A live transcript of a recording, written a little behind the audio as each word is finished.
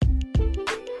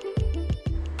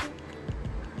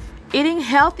Eating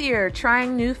healthier,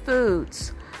 trying new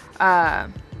foods.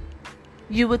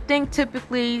 You would think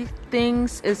typically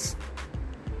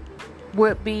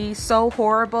would be so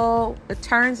horrible. It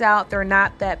turns out they're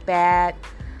not that bad.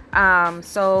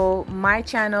 So my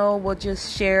channel will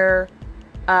just share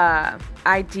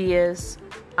ideas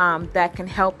that can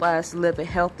help us live a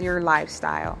healthier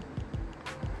lifestyle.